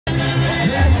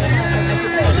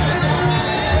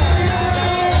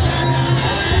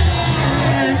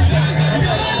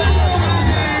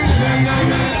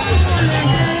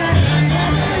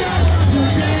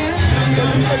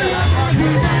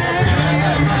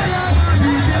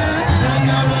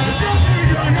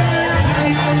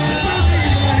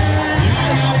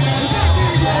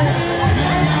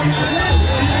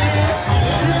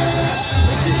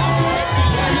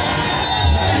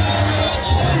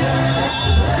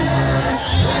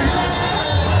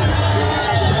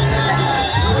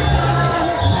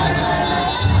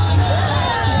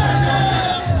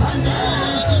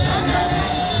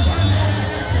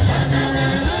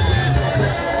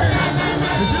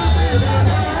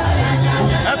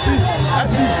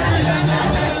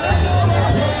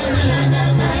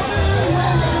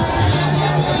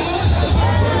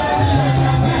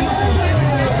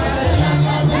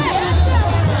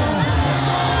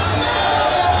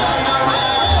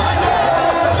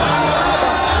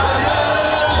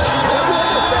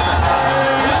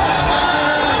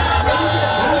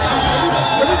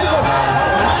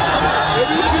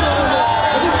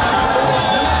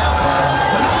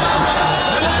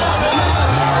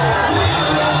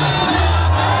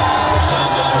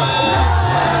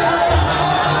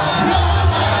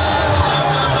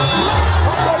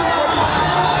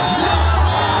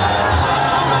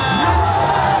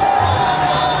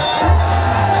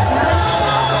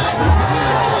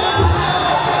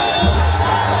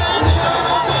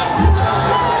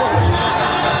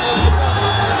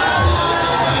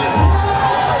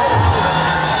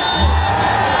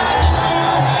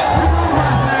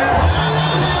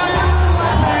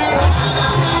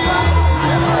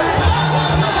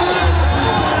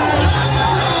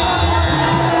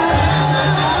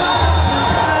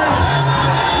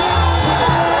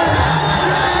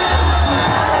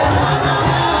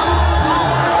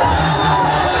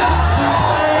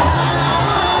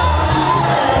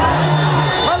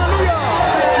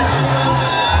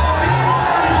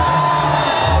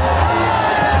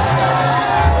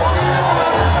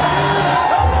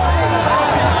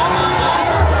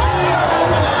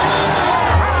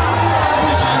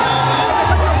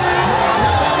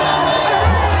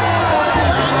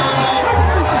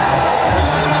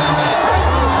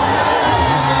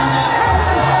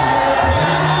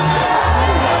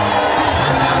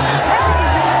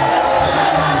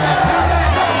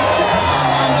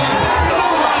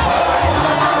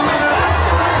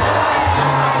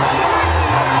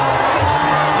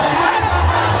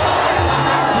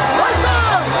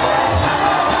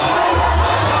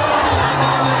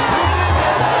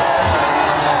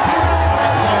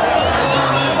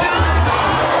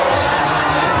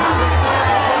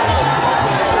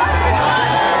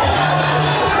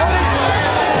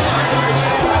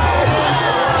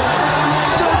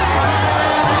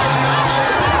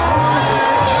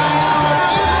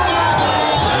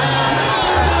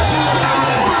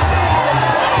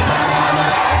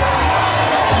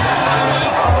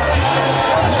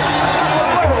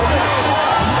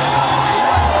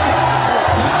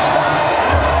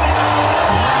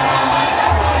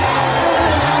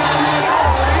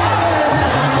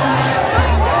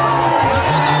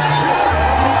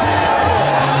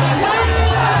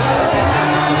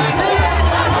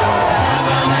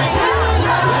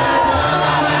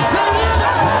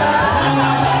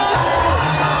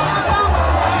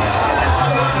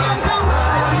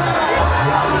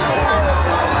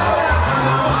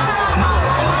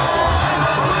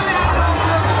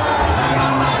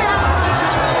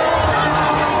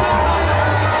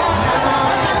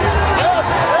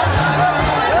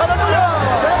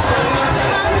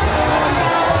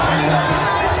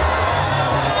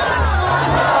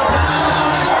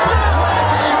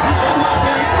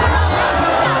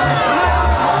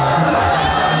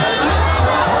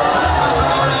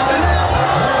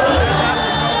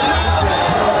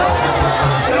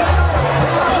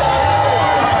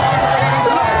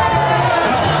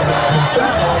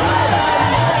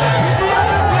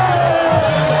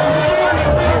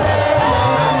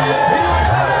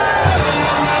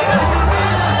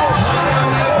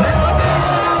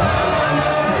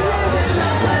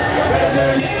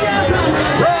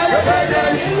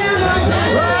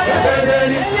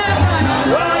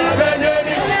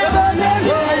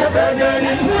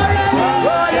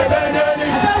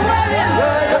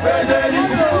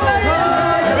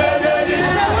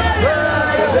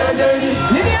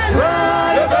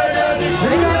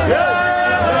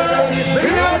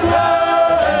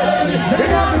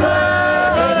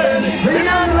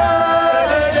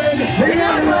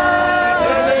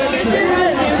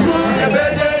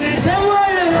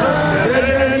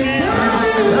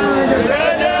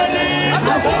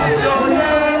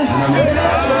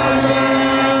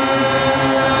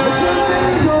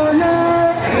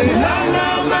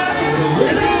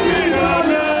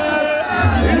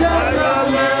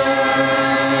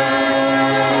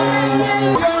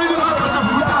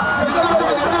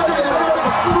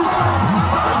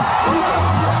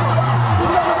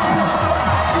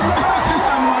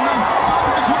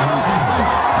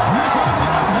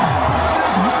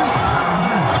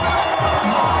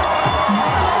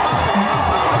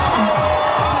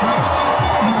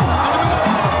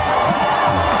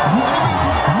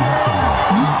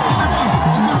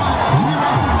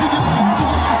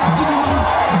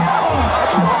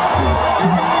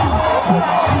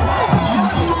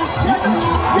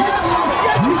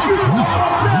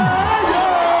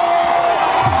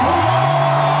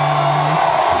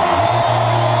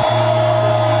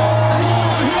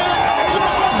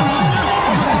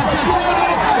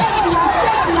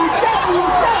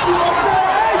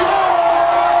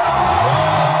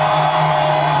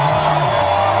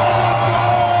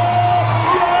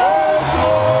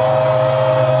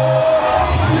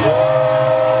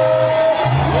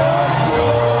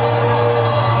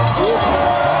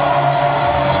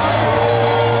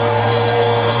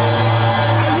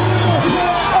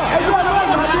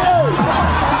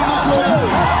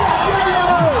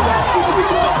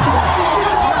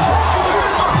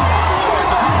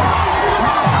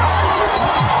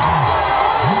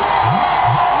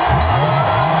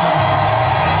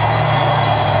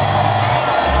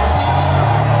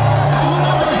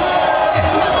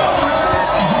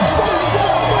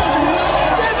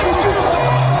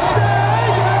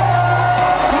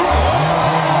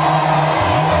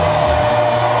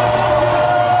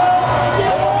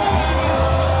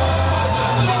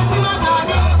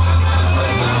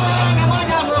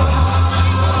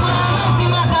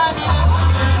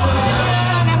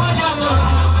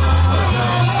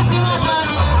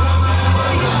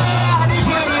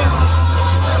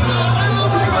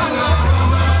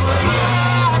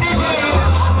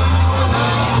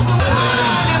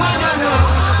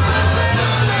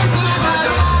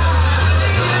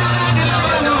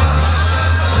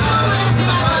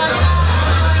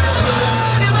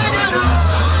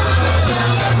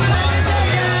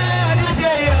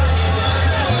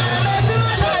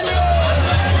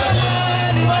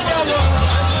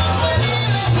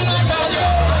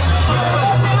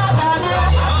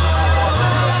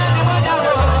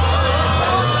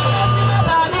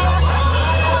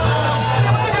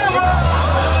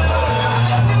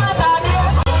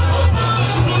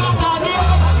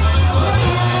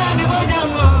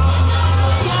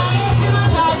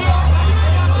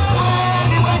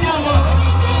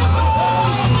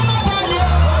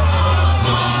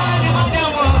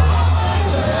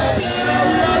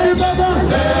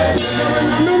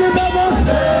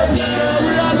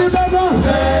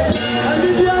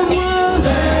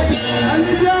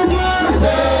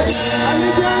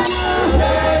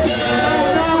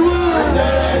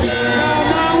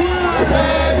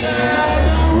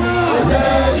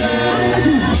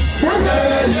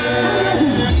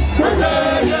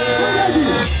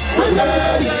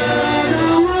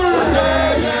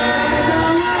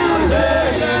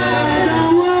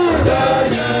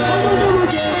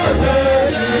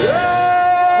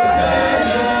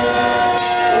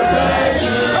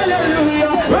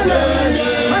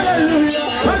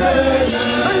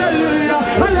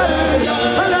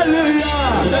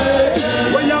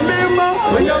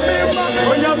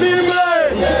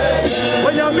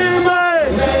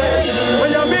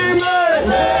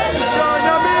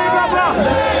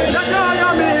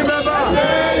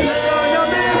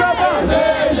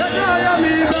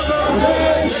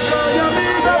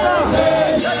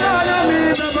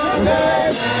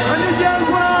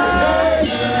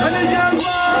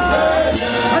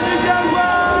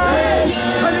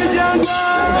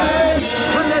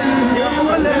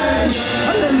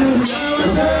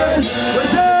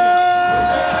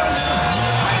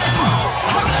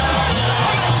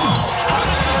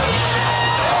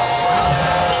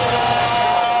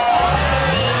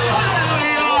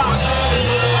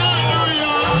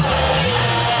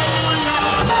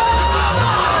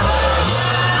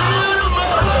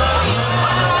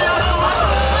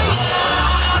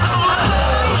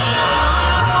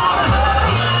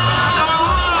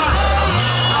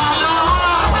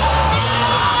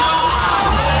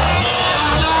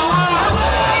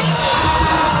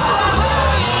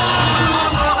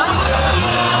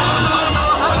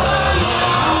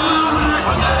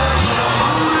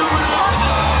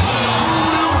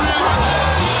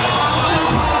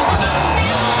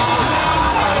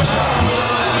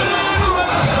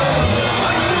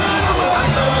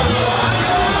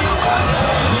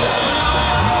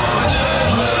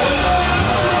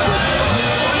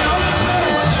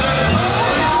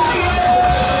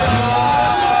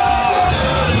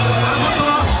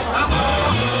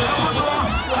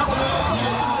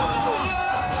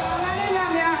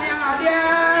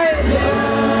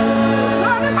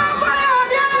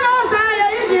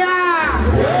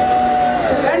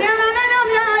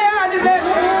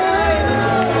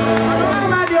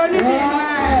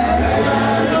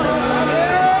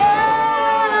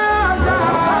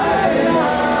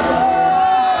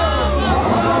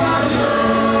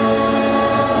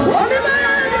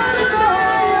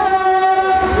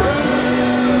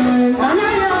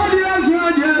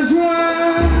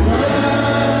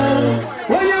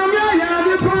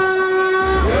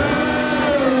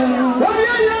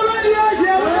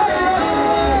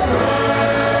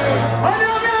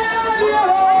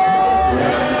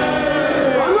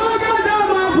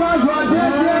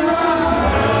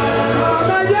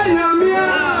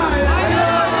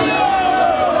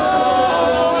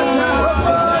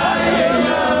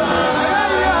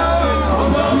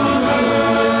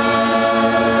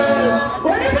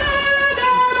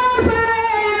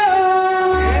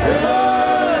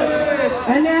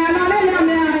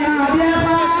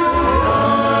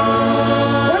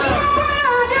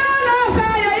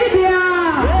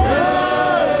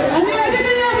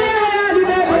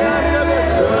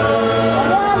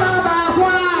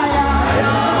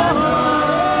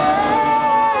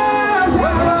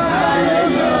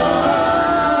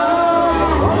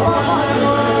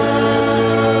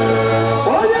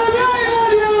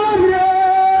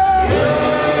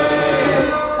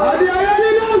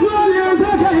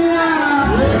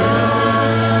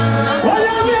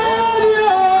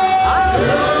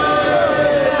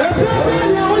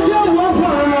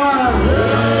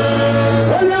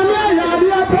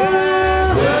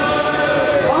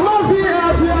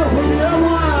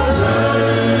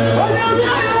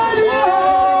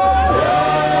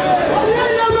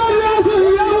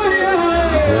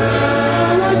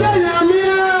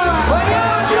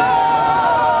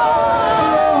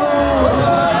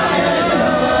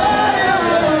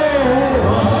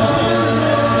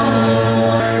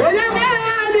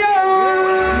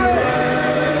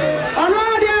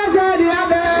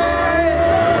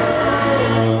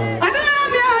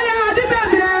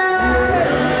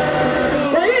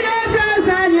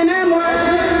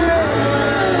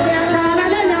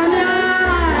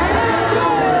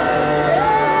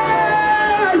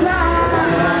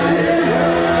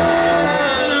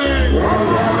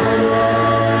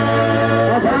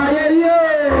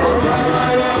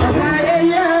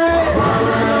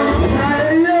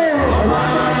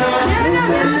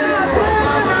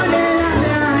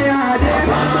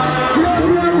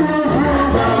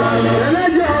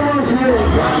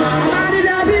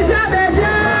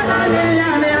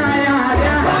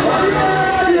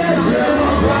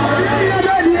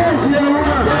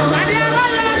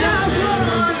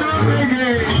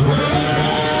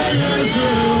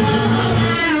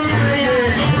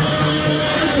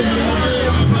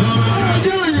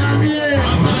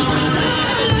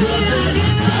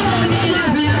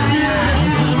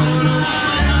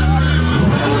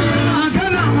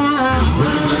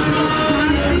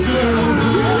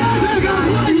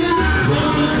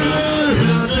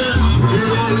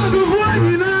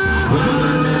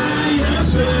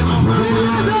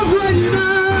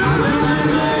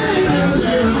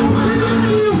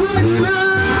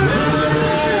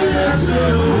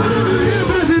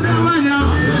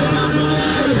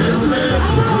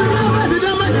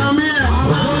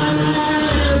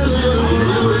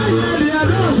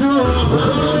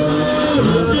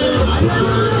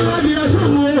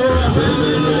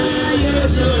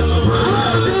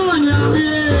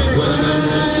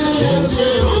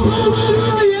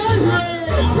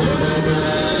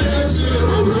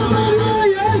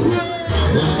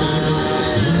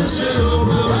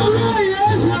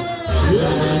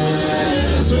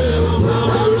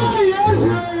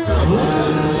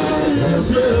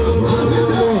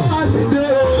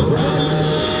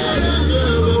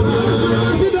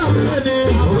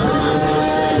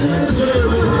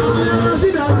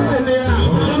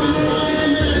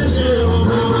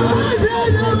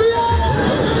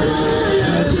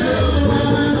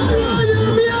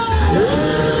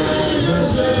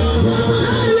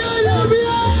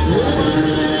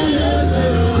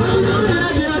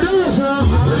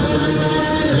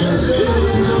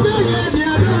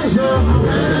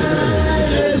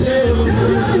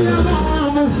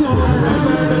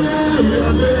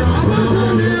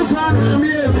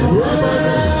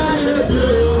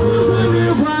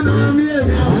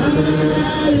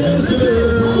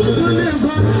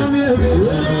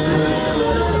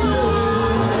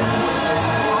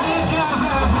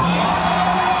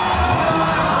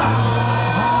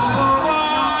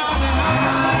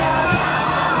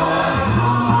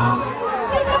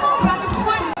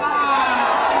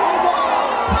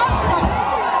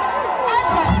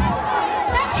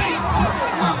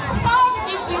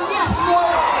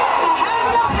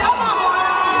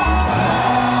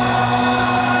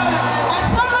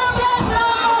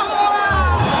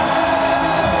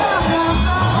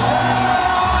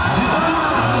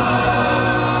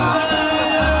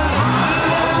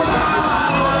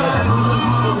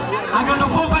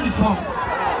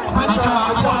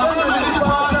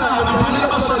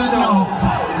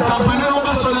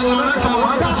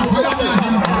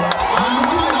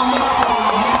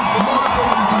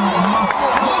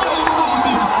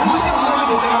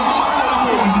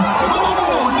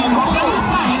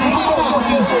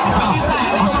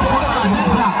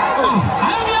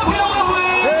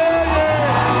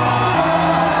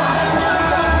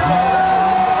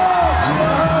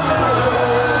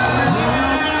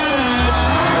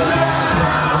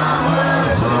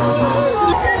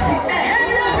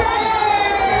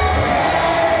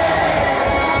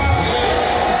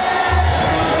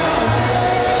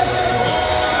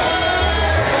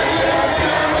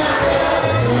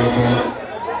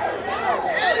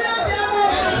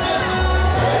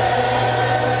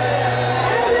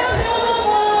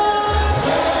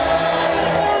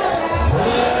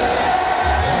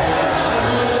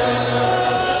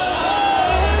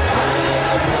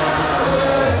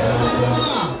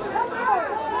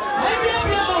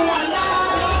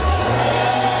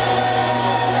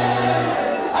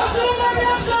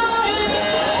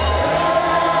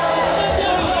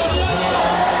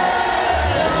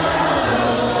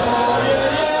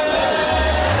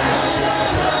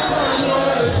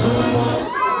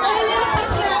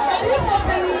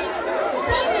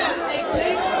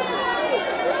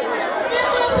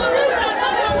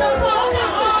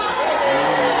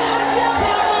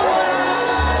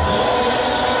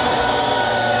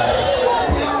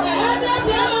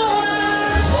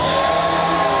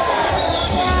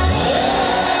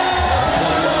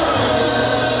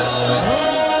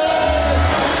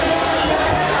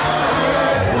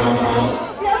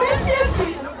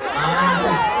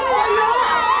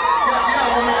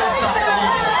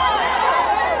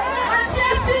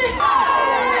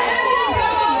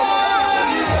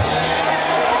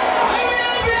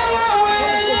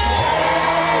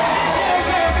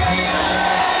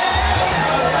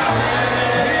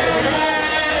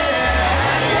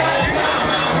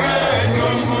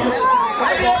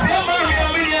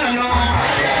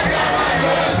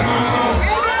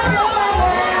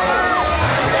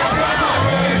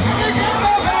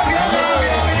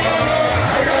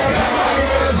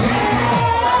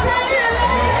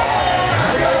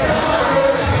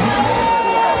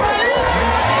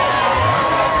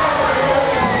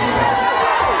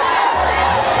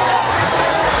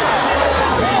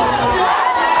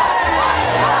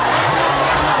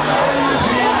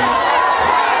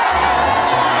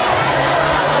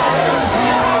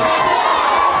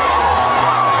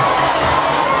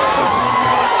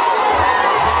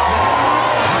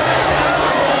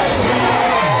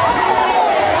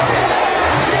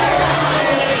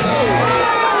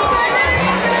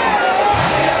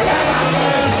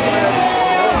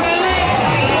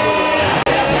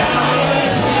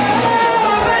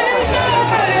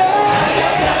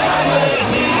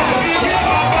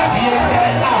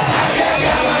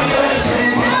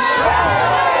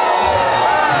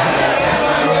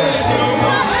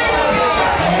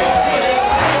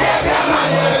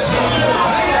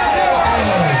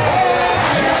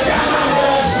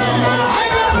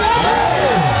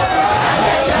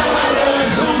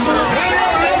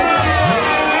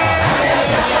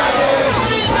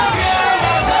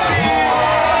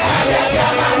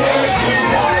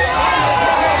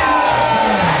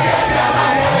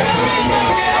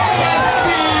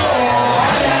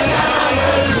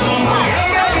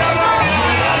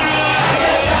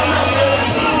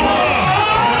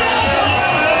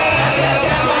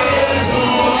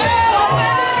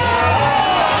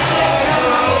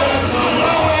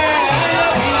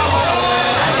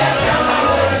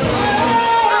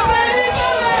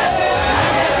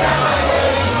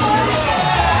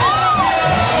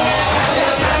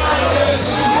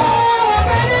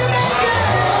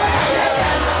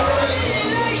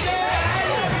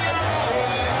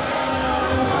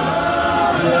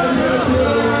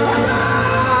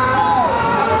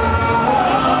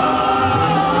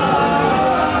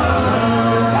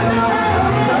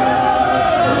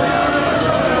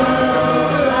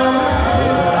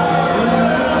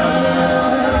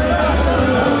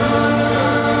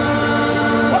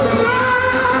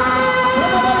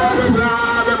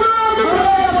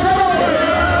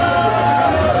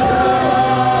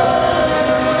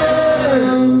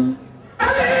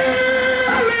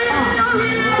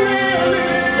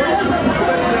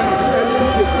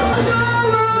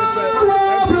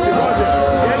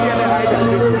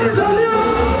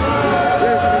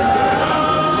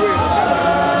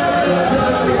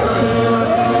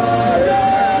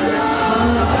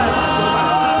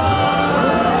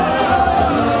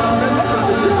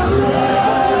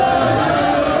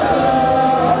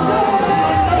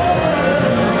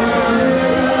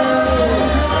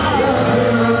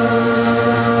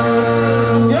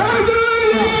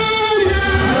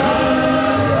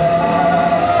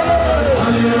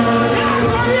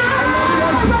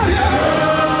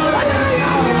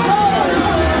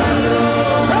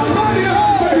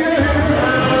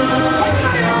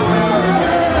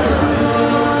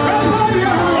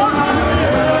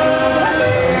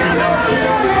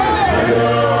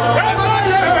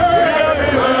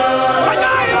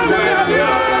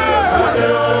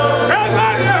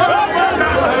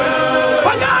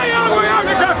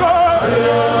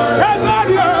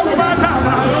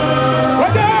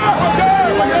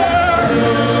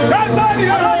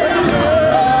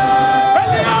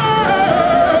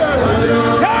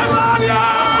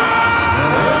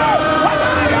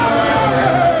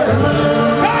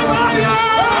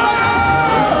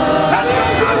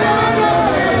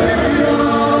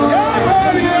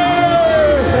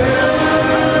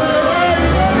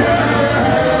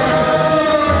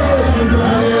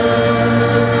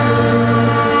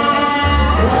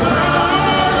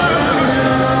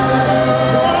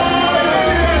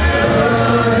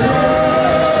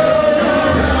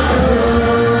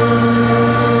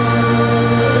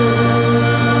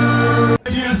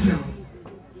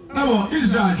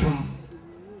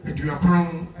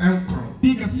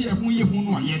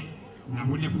ye na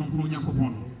wone kronkron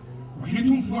Nyankopɔn ɔhene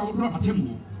tumfo a wodɔ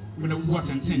atemmu wona wu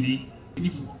atentene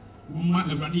nifo woma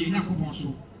Awurade ye Nyankopɔn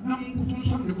so na monkoto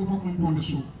nso de kɔkɔ kronkron de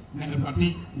so na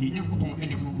Awurade ye Nyankopɔn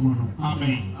ene kronkron no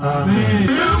amen amen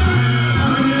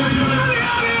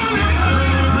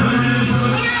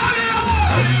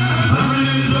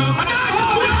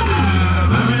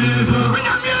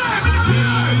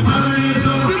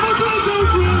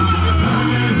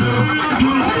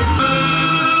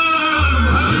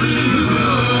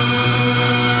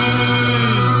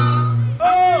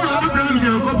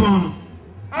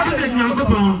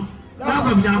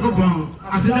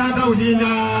Asidaka udina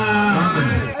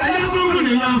ana gungu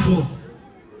ne yafo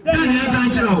dan ya kan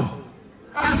chiro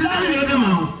asidaka ne de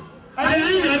mawo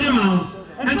ayi ne de mawo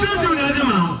entutu ne de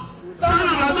mawo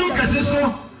sana badum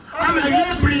kasiso ama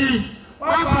yebri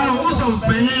papa uso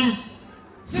peyin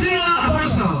senior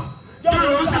apostle don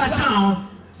usa chao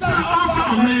sa onfa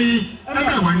omei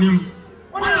ebe wanim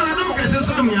wana badum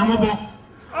kasiso mi amobo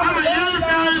ama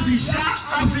yesa fisha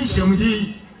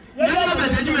afishemdi yesa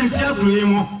Tachimantia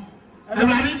gruimo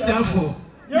Everybody therefore,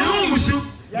 you musu,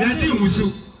 you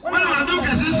musu. When I don't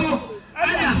get so,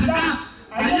 I sit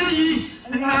I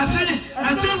and I say, I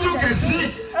don't get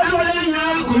sick, everybody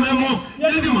now come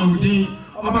Yedi Maudi,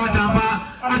 about Tapa,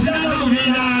 I said, I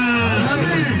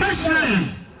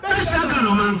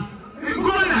Beshakanoman,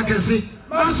 Guman I can see,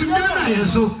 Masumana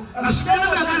so,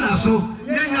 Ascana so,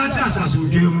 young Chasas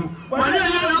with you. When you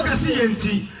look at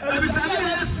CNT, every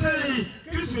Sunday say,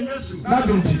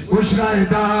 Madam, what should I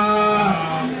do?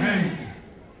 Amen.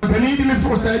 I need me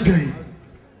for surgery.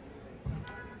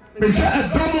 If I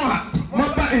don't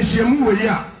want my in Shamu,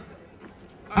 ya.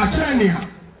 I tell you,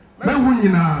 my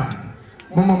winner,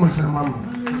 Mamma was a mamma.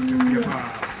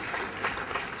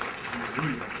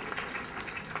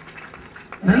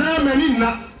 And I'm a nina,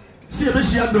 see a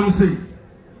bishop don't say.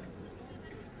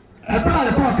 I brought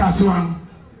a pork as one.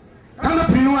 Can't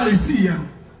know I see him.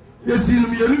 You see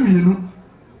me,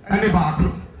 and a bark.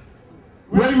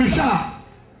 Well, Michelle,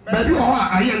 baby,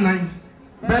 I am nine.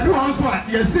 Baby, also,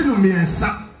 you see me and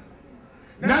son.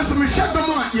 Now, so Michelle, the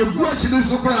more you watch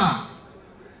this opera.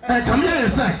 And come here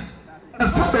and say, a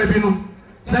fat baby, no.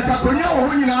 Sakakonia,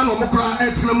 when you know, no more,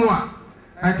 it's no more.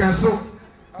 I can so,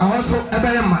 I also a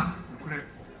bayama.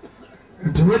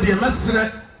 And to ready a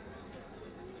messenger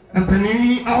and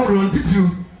penny out on you.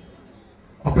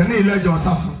 Or penny like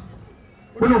yourself.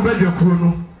 When you beg your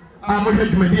chrono. I'm going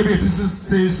to make you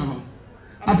say so.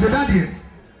 After that, year,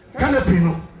 canopy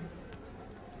no.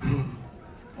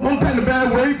 One pen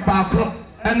bear way back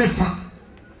and if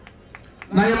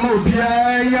now you know, be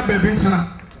a baby.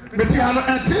 But you are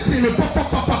not taking me,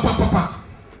 papa.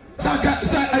 Saka,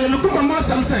 say, I look at my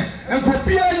son say, and go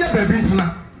be a baby.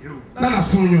 None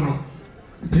soon, you know.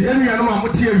 The area of my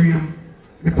material,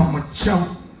 me pama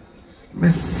chow,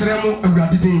 Miss Remo and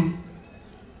Gratitude.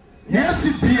 Yes,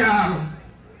 it be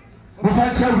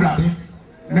Mofa chawrade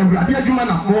na urade adwuma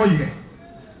na moye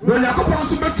no Yakopon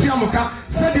so betua moka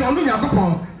se de ono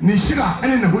Yakopon ni hira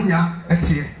ene na honya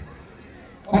etie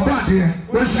obrade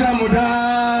we hira moda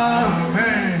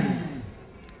amen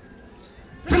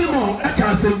Filimon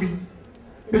eka sembi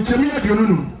echemi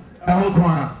adionunum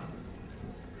ahokon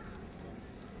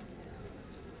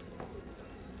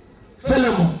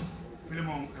Filimon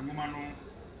engoma no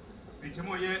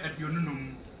echemo ye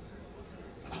adionunum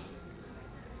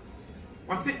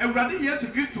was it Awurade Yesu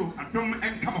Kristo adom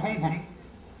enkam honhom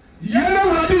yele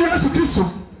Awurade Yesu Kristo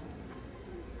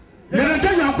yele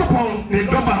Yakopon ne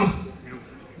doba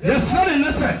yesare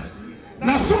ne se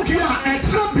na sunki a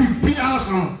etra bibi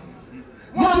aso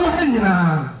mo mo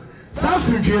hanyina sa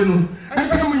sunki no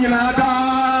enkam nyina da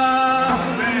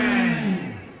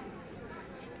amen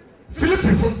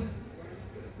Philipifo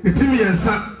etimi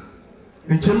yensa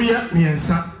enchemiya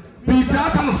miyensa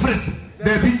Peter kan fred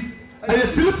David aye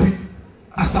Philippi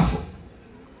Asafo.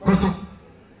 Koso.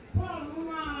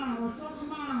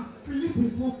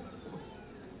 Philippians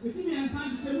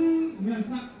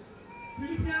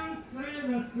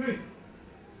 3:3.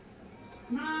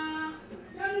 Na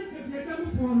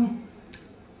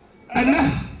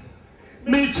Ana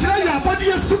me kira ya body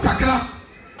esu kakra.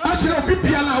 A kira obi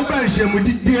bia na wo ba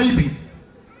nhyiamudi DLB.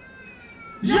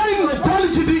 Yayin no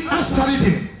college di asori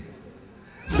de.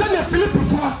 Sene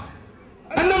Philippians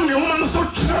anam ne woman so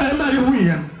kira ma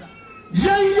yehuya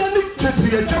yan ni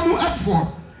ketiye jamu afo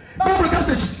Bible ka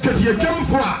se ketiye jamu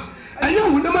fo a aye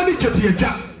hunama ni ketiye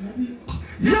ja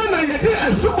yana yede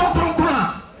azubo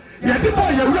kronkra yede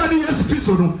ba yewura ni Yesu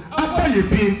Kristo no aba ye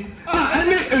bi a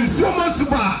ene ensuoma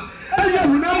suba aye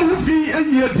hunam hu fi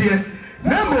aye de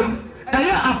nemo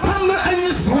aye apam no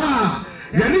aye so a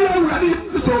yene yewura ni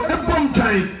so ebom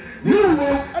tai wo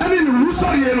ani ne wu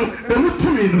sɔre no emu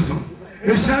tumi no so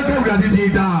ehyia ka wura didi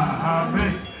daa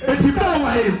amen eti ba wa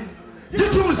he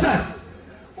jitum sɛ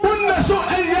wonna so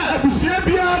ɛyɛ abusua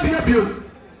biara de bio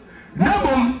na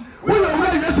bom wona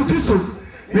wura Yesu Kristo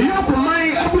ne yɛ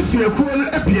koman abusuakuo no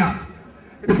apia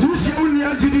eti hyia wonni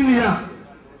agidi ni a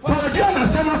fa ɔdia na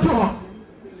sɛ no to hɔ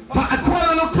fa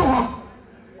akola no to hɔ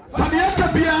fa ne aka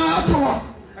biara to hɔ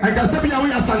agasa bia wo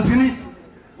ya santini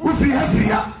wo firi ha firi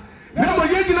ha na mo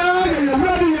yɛ nyinaa yɛ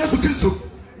wura de Yesu Kristo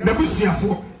na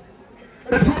busuafoɔ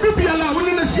eti obi biara wo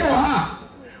ne na hyia wɔ ha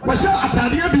wɔhyɛ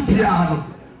atadeɛ bi biara no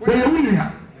wɔyɛ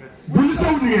wunia bulisa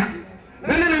wunia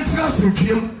na ne ntira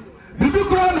sontwiem bibi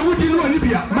kura na wodi no ani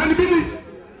bia mane bi ni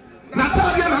na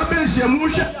atadeɛ na abɛ hyia mu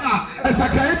hwɛ a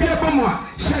ɛsakae bi ɛbɔ mu a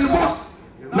hyɛnbɔ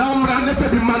na ɔmmra ne fɛ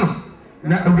bi ma no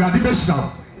na awurade bɛhyira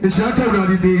wo ɛhyira ka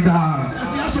awurade de daa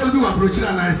ɛsi asɔre bi wɔ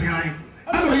aburokyiri na ɛsian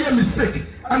ɛna ɔyɛ mistake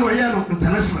ɛna ɔyɛ no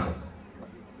international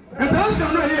no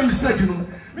ɛyɛ mistake no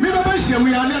me bɛbɛ hyia mu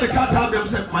yɛ ne de ka taa bɛm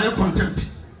sɛ mayɛ contempt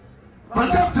no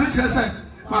kyerɛ sɛ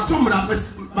mato mmara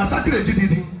masakra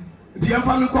gyididi nti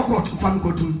yɛmfa me kɔkɔt mfa me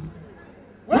kɔtum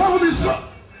wɔho me so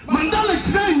mandala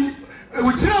kyerɛ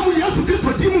mu Yesu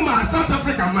Kristo di mu ma South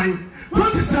Africa man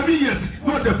 27 years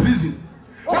not the prison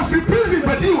ɔfiri prison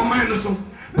bɛdi wɔ man no so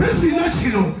prison no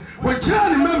akyi no wɔkyerɛ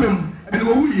ne mamam ɛne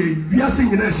wɔwu yɛ wiase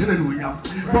nyinaa hyɛ na ne wɔnyam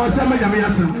bɔɔ sɛ mɛnyame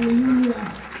yɛsɛm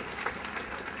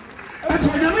ɛti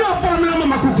ɔnyame ɔbɔ me na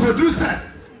mama kokoroduru sɛ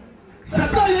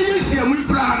Sabbath ye shiamu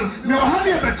ikura me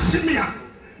ohani ebechimia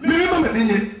me mama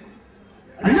ninye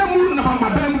anya mu na mama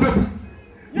ban bebu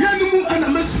ye ni mu ana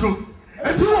mesro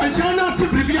etu wa chana ti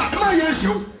bibia ma ye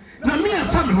hyew na me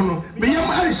asa me ho no me yam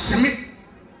anhyeme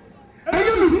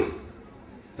anya me hu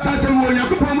sasem wo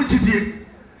yakopon mu gidie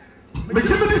me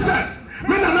kimi di se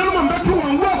me na nanu ma beto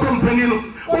won wo company no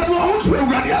odo ho to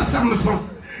awurade asam no so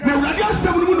na awurade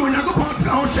asam no mu no yakopon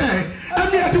tra ho hye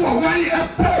ami ade wo wan e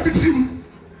pa bitrim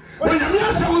when you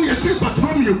are saying you cheap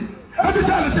from you, I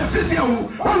decided to say, Physio,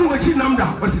 on what you number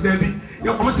was Debbie.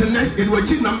 You almost a neck in what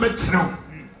you number now.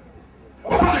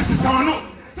 Oh, I see someone,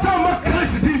 some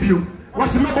Christ did you.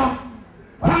 What's the matter?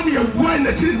 One year, one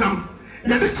the chinam.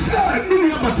 You had a child, no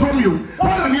number from you.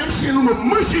 One on the action, no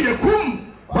mercy, a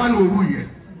cum, one who ye.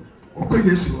 Okay,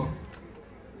 yes, you are.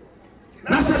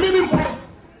 That's a meaning for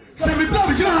semi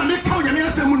blood, you know, and they count your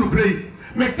name, someone who play.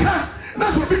 Make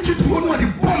that's what we keep to one of the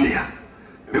bomb here.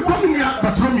 Becoming a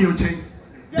Patromio chain.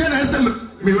 Then I said,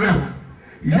 Mirror.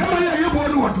 Yamaya, you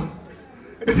born water.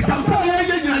 It's a campaign,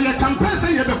 a campaign,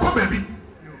 say, the Kobaby.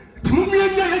 Tumia,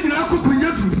 you are cooking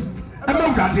you. I'm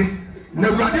not got it.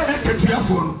 Never had a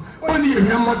phone. Only a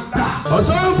Yamata. A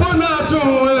song for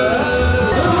natural.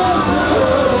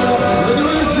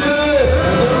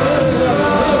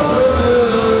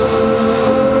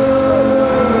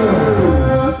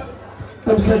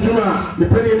 I'm saying, the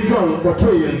penny in the gun, but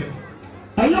 2 years.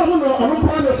 I don't know, I'm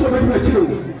not so much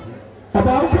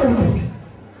about them.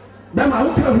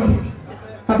 I'll come.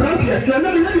 A branch, yes, I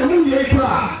never had a moon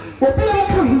cry. But I'll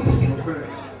come.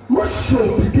 Most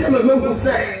so became a local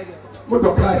say,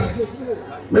 Mother Christ.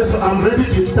 Mister, I'm ready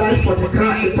to die for the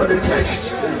Christ, for the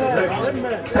church.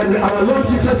 And our Lord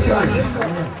Jesus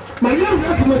Christ. My young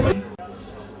recommend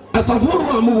as a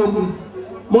former woman,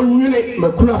 Monunit,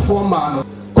 Macuna former.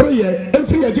 Korea, and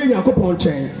free a genius upon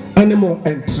chain, animal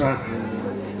and trap.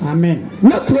 Amen.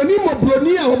 Na kroni mo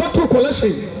broni a obato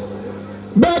collection.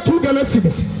 Ba 2 Ghana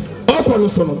cedis. Okwo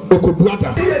so no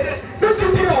okoduada. Na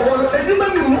titi a wo enima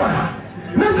ni mu a.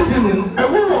 Na titi no e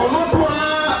wo no to a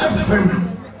FM.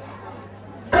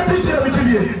 E titi a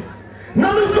titi.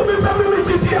 Na me so me fa me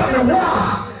titi a me wa.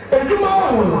 Enima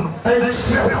wo no e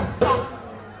hyew.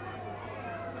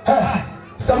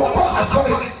 Some of us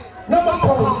are na mo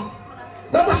ko.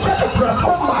 Na mo hye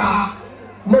transformer.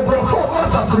 My brother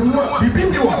was a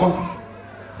bibi wa ho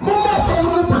mo ma so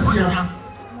no pesia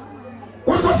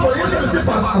wo so so yes yes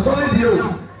pass so le dio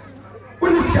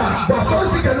when you can but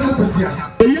first you can no pesia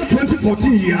the year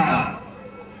 2014 year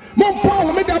mo po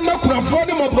ho me da makurafo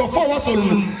ne mo brofo wa so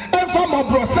no emfa mo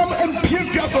bro sam empie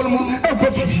fia so no e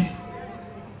ba fifi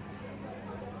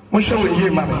mo hwe wo ye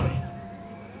ma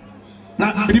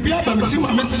na bibi aba me si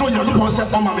ma me so nya no se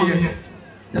sama me ye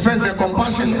the first the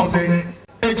compassion of the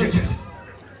aged.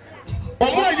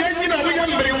 Omo yenyi na wo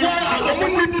yambre wa omo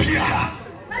ni pia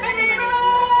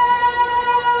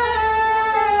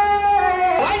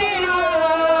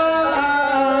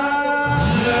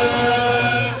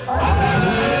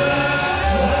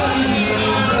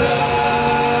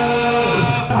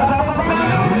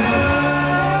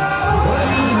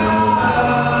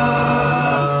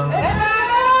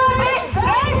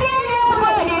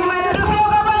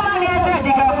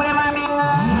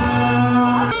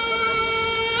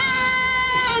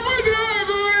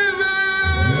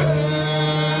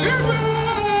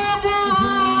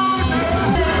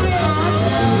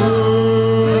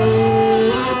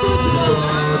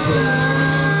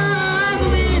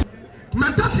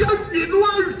Matatia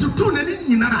Inua to tune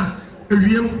in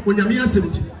Ewiem Onyamia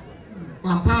 70.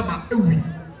 Wampaba Ewi.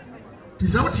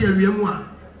 Tizauti Ewiemwa,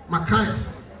 Macris,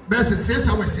 Bess 6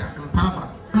 hours here, and Papa,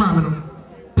 Mamma.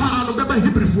 Pa no Baba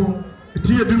Hebrew for a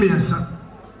tear to me, son.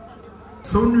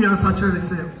 So we are such a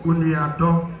say when we are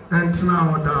done and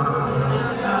now we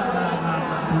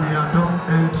are done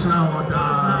and now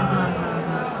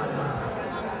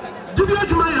Give me my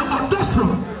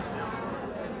audacity.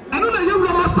 I know that you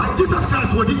remember Jesus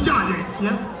Christ was the giant.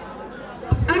 Yes.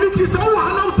 And it is all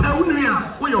I know tell me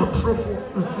where you're truthful.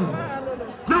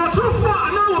 Now truthful,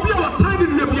 I know will be our time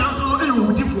in the Biaso and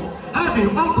would differ.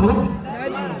 Having uncle.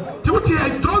 To what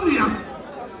I told me.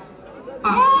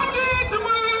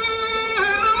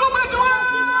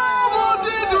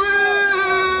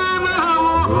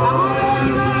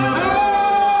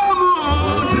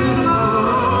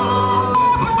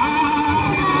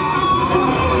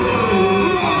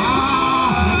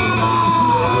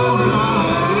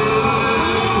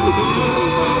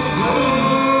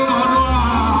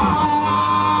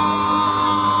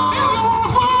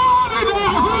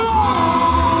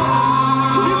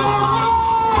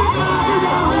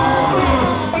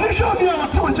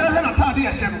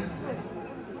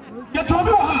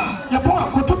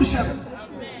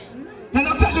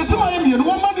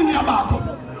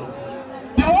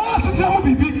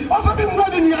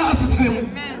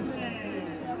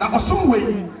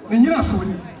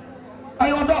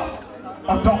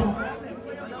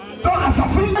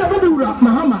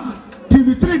 Mahama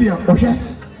TV3 dia ohwe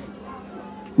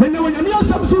men na wanyame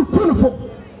asam so tunfo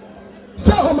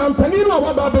se o mampani no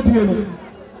wa ba bedie no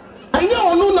anya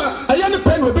onu na aya ne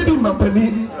pen obedi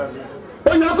mampani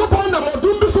onyakopon na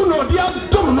modum bi so no dia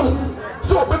dom no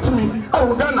so obetumi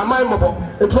awuga na mai mobo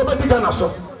eto obedi ga na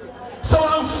so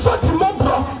am Fatima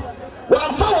bro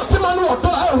wa fa wotima no odo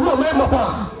ahuro mai mobo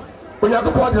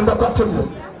onyakopon de ndokwa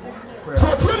temu so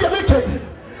tiri dia make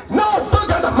na odo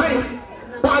ga na mai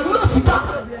one no sika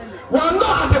one no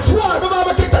at the floor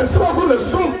baba make can so go na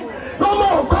soon no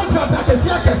more contract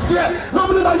akese no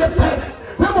more na ye pay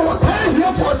no more pay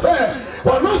here for say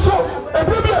one no so e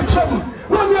be be a chem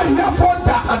no me here for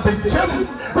that at the gym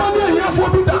no me here for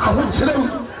be that ahochrem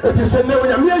it is say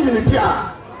na me unity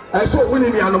a so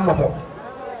woni ni anu mobo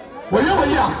wo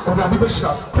ya obrade be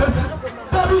sha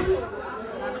baby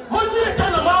money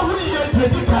kana ma hu ye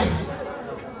di kai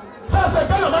sasa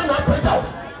kana ma na pay down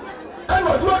and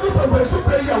what do I do for my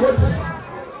super what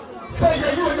say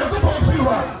you and your people free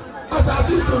one as I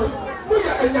see so we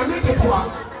are in your make it one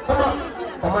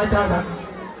oh my God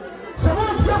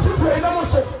someone just to a number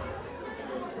so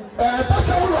that's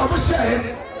how we are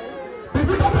sharing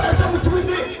people that are with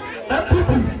me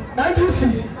FPP NDC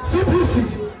CPC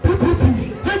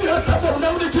PPP then you have to have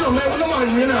number to your level of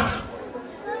money now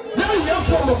you have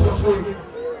form of portfolio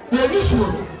you are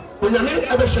useful when you make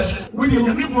a session when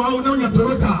you people out now your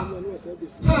Toyota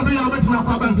so be able to make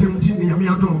a bantam in your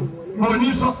miado. Or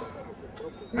new soft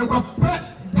and got pet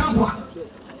Gabwa.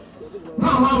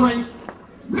 Now,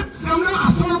 some now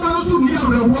are so about so near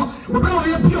the war, but now I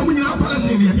appear when you are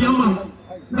polishing the amount.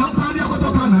 Now, party of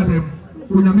the Canada,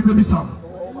 when you may be some.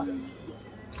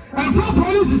 And for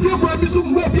police is here for this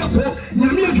more people,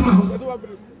 Yamia.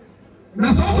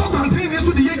 That's also continuous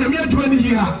with the Yamia 20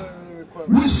 years.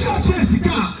 We shall chase the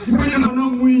car when you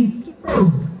know we.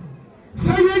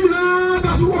 Say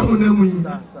that's what we know.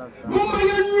 Mama,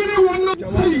 you want to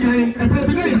say again, a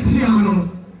baby, Tiano.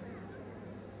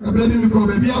 A baby, because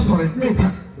baby, I'm sorry, make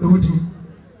up the routine.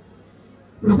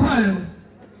 The choir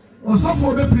was so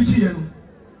for the preaching.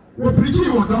 What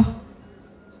preaching water?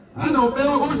 I know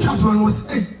all children was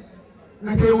 8.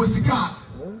 Like it was the car.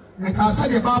 Like I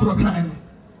said, a Barbara crying.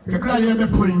 The crying and the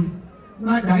praying.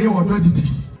 Like I or dirty.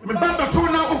 Remember,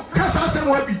 to now, Cassas and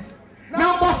Webby.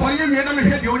 Now, for you, and I'm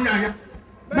here, the only.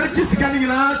 Not just getting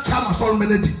in a chama sol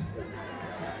meneti.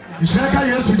 Shaka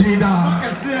yesterday.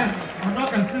 I'm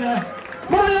not a say.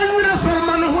 More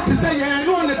than what to say, I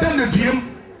know on the dinner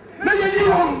gym. No, you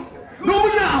wrong. No,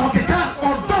 now, okay,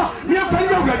 or dog, near San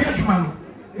man.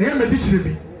 They am a teacher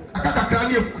me. I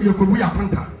can't you could be a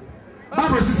punter.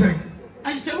 Barbara is saying,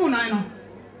 I tell you, I know.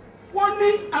 One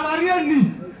knee, our real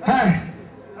knee. Hey,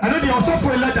 I know you also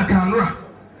for a letter camera.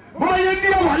 Mama, you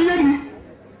know,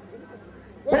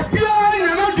 Opia, you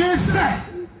know, they say.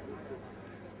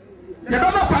 You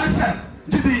don't know, I said,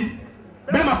 Didi,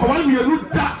 Bema, call me a root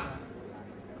that.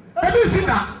 Have you seen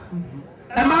that?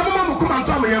 And my mama will come and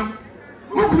tell me,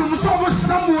 look,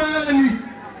 somewhere.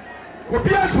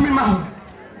 Opia to me, ma'am.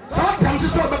 Sometimes you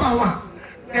saw the Bawa.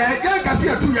 Young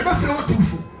Cassia, too, you must know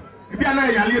too. If you are not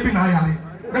a living, I am.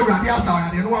 No, I am sorry,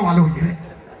 I don't want to hear it.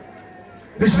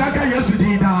 The Shaka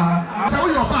Yasudina. So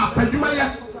you're back, Pajumaya.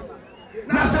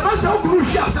 Now, Sabasa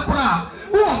Crucia Sakura,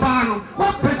 who are Bano,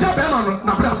 what Pajabano,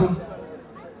 Nabrabum.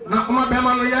 Now, my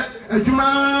Bamano yet, a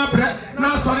Juma,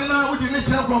 now Sorina, we didn't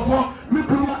check for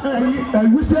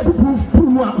Mikuru, we said proof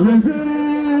Puma,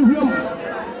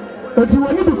 but you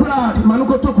want to be proud,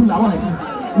 Manuko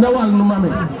Tokula. No one, no mammy.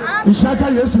 The Shaka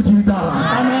Yasudina.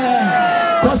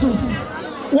 Amen. Cousin.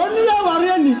 1 year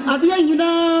wareni adie nyina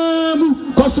mu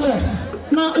koswe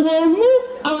na wo mu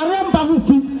aware mba mu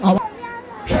fi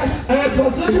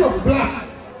translation of black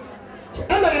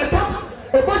and I talk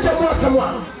about your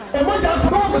someone and what does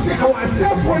Bible say how I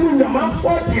self for you man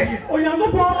 40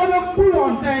 oyangopo ole ku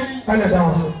on ten and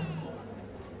down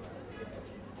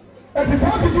and the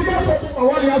 40 years of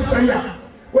what you say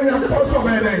when you talk so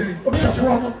very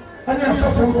obsession and you so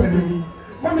for me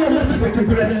mommy let's say the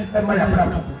bread and my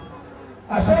brother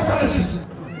I saw Francis.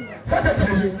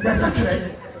 Secretary, the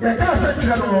secretary, the car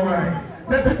secretary of all right.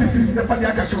 Let it be the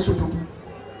Fadiaka show to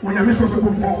when I miss us a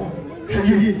book for.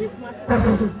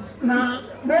 Now,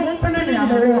 no one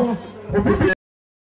penny.